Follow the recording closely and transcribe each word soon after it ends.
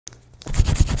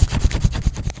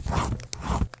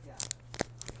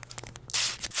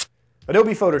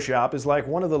Adobe Photoshop is like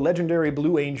one of the legendary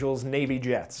Blue Angels Navy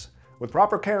jets. With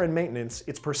proper care and maintenance,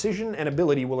 its precision and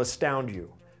ability will astound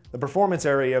you. The performance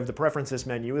area of the Preferences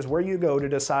menu is where you go to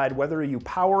decide whether you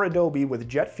power Adobe with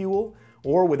jet fuel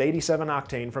or with 87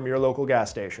 octane from your local gas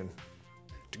station.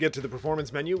 To get to the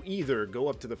Performance menu, either go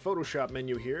up to the Photoshop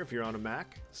menu here if you're on a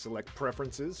Mac, select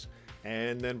Preferences,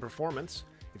 and then Performance.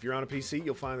 If you're on a PC,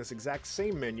 you'll find this exact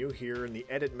same menu here in the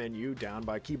Edit menu down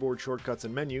by Keyboard Shortcuts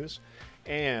and Menus,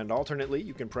 and alternately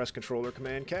you can press Ctrl or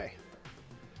Command+K.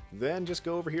 Then just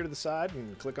go over here to the side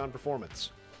and click on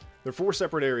Performance. There are 4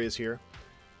 separate areas here.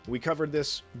 We covered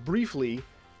this briefly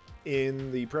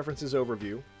in the Preferences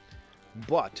overview,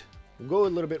 but we'll go a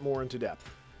little bit more into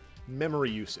depth. Memory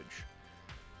usage.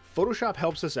 Photoshop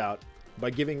helps us out by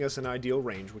giving us an ideal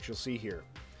range, which you'll see here.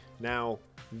 Now,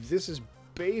 this is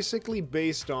basically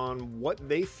based on what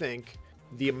they think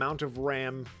the amount of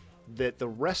RAM that the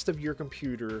rest of your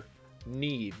computer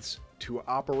needs to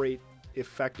operate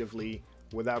effectively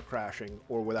without crashing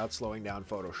or without slowing down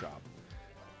Photoshop.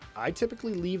 I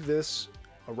typically leave this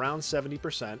around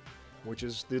 70%, which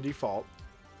is the default,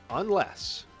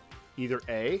 unless either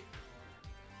A,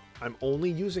 I'm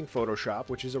only using Photoshop,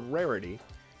 which is a rarity,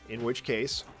 in which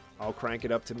case I'll crank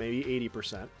it up to maybe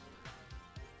 80%,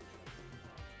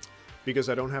 because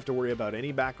I don't have to worry about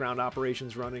any background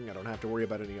operations running, I don't have to worry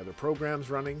about any other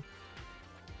programs running.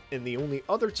 And the only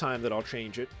other time that I'll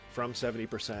change it from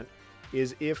 70%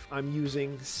 is if I'm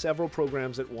using several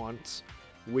programs at once,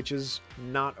 which is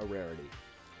not a rarity.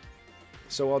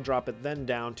 So I'll drop it then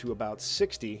down to about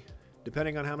 60,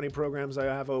 depending on how many programs I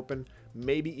have open,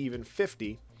 maybe even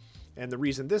 50. And the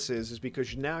reason this is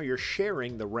because now you're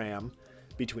sharing the RAM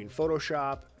between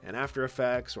Photoshop and After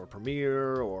Effects or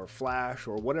Premiere or Flash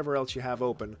or whatever else you have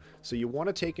open. So you want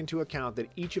to take into account that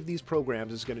each of these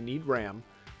programs is going to need RAM.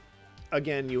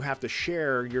 Again, you have to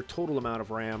share your total amount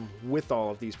of RAM with all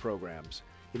of these programs.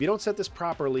 If you don't set this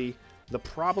properly, the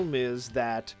problem is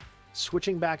that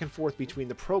switching back and forth between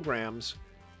the programs,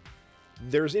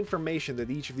 there's information that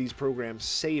each of these programs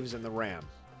saves in the RAM.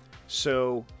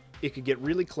 So it could get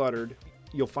really cluttered.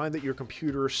 You'll find that your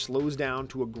computer slows down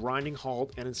to a grinding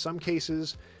halt, and in some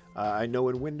cases, I know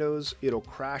in Windows, it'll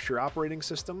crash your operating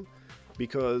system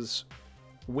because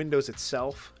Windows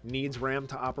itself needs RAM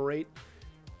to operate.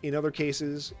 In other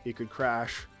cases, it could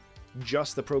crash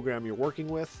just the program you're working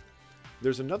with.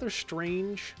 There's another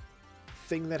strange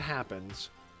thing that happens,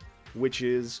 which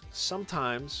is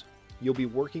sometimes you'll be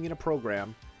working in a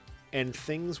program and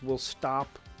things will stop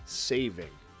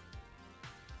saving.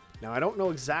 Now, I don't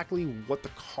know exactly what the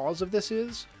cause of this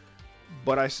is,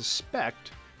 but I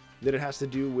suspect that it has to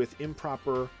do with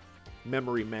improper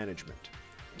memory management.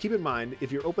 Keep in mind,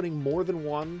 if you're opening more than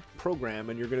one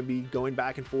program and you're going to be going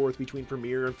back and forth between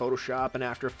Premiere and Photoshop and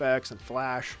After Effects and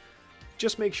Flash,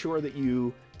 just make sure that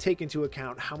you take into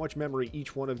account how much memory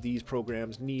each one of these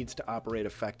programs needs to operate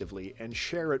effectively and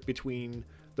share it between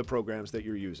the programs that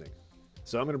you're using.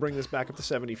 So I'm going to bring this back up to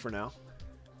 70 for now.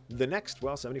 The next,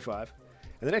 well, 75.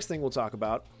 And the next thing we'll talk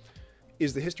about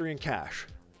is the history and cache.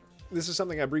 This is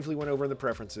something I briefly went over in the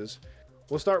preferences.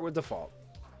 We'll start with default.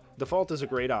 Default is a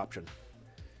great option.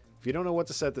 If you don't know what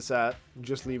to set this at,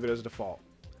 just leave it as default.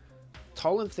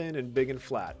 Tall and thin and big and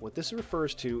flat. What this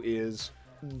refers to is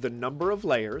the number of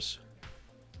layers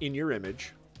in your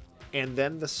image and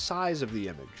then the size of the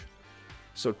image.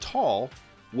 So tall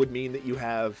would mean that you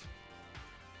have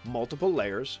multiple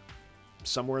layers,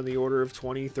 somewhere in the order of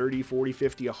 20, 30, 40,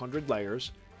 50, 100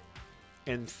 layers,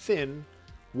 and thin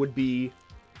would be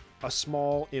a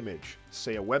small image,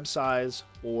 say a web size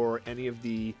or any of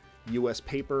the US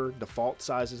paper default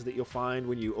sizes that you'll find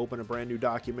when you open a brand new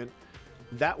document.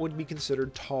 That would be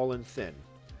considered tall and thin.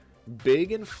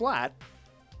 Big and flat,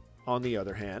 on the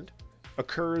other hand,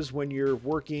 occurs when you're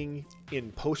working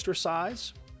in poster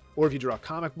size, or if you draw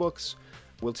comic books,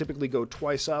 we'll typically go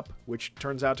twice up, which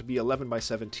turns out to be 11 by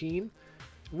 17.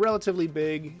 Relatively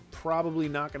big, probably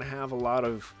not going to have a lot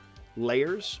of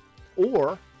layers.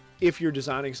 Or if you're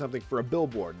designing something for a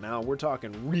billboard, now we're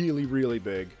talking really, really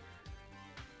big.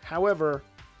 However,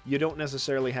 you don't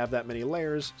necessarily have that many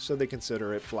layers, so they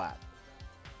consider it flat.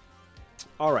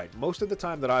 Alright, most of the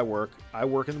time that I work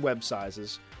in web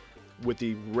sizes, with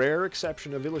the rare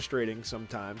exception of illustrating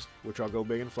sometimes, which I'll go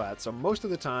big and flat. So most of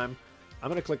the time, I'm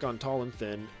going to click on tall and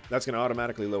thin. That's going to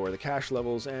automatically lower the cache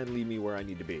levels and leave me where I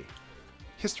need to be.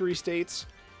 History states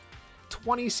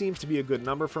 20 seems to be a good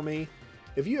number for me.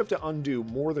 If you have to undo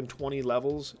more than 20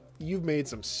 levels, you've made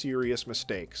some serious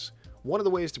mistakes. One of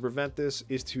the ways to prevent this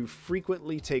is to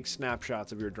frequently take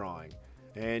snapshots of your drawing.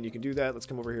 And you can do that. Let's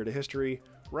come over here to history.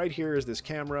 Right here is this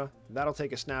camera. That'll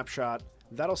take a snapshot.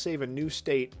 That'll save a new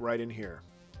state right in here.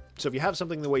 So if you have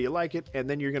something the way you like it, and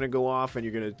then you're going to go off and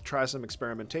you're going to try some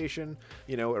experimentation,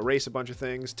 you know, erase a bunch of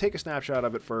things, take a snapshot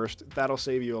of it first. That'll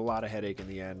save you a lot of headache in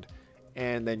the end,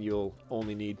 and then you'll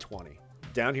only need 20.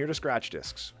 Down here to scratch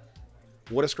disks.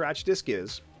 What a scratch disk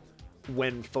is,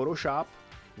 when Photoshop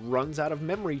runs out of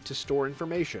memory to store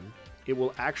information, it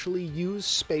will actually use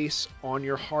space on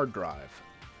your hard drive.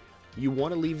 You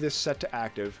want to leave this set to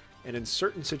active, and in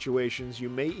certain situations you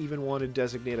may even want to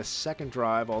designate a second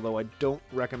drive, although I don't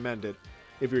recommend it.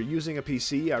 If you're using a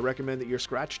PC, I recommend that your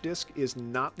scratch disk is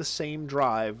not the same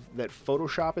drive that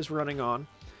Photoshop is running on.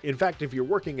 In fact, if you're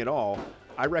working at all,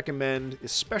 I recommend,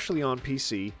 especially on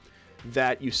PC,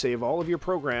 that you save all of your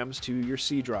programs to your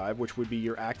C drive, which would be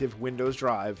your active Windows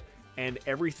drive, and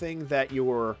everything that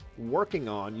you're working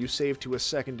on you save to a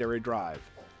secondary drive.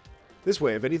 This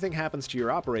way, if anything happens to your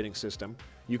operating system,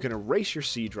 you can erase your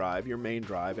C drive, your main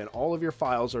drive, and all of your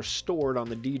files are stored on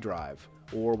the D drive,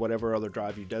 or whatever other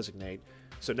drive you designate,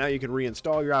 so now you can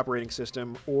reinstall your operating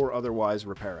system or otherwise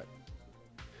repair it.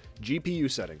 GPU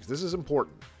settings. This is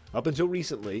important. Up until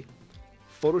recently,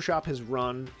 Photoshop has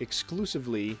run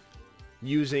exclusively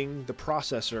using the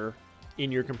processor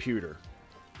in your computer.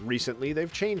 Recently,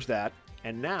 they've changed that,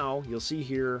 and now you'll see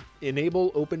here,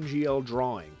 enable OpenGL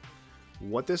drawing.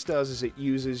 What this does is it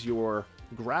uses your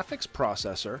graphics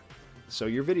processor, so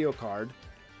your video card,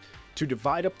 to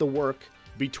divide up the work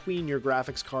between your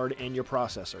graphics card and your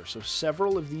processor. So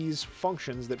several of these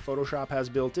functions that Photoshop has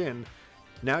built in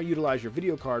now utilize your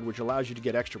video card, which allows you to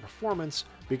get extra performance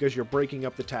because you're breaking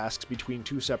up the tasks between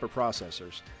two separate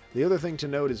processors. The other thing to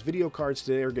note is video cards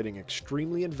today are getting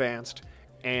extremely advanced,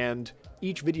 and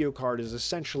each video card is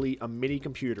essentially a mini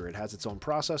computer. It has its own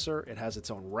processor, it has its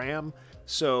own RAM,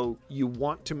 so you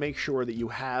want to make sure that you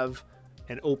have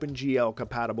an OpenGL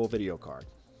compatible video card.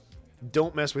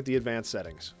 Don't mess with the advanced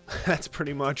settings. That's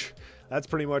pretty much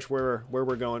where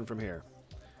we're going from here.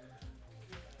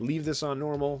 Leave this on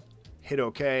normal, hit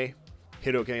OK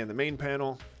in the main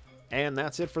panel, and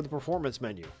that's it for the performance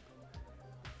menu.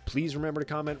 Please remember to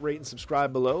comment, rate, and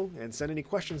subscribe below, and send any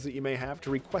questions that you may have to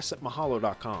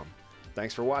requests@mahalo.com.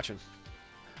 Thanks for watching.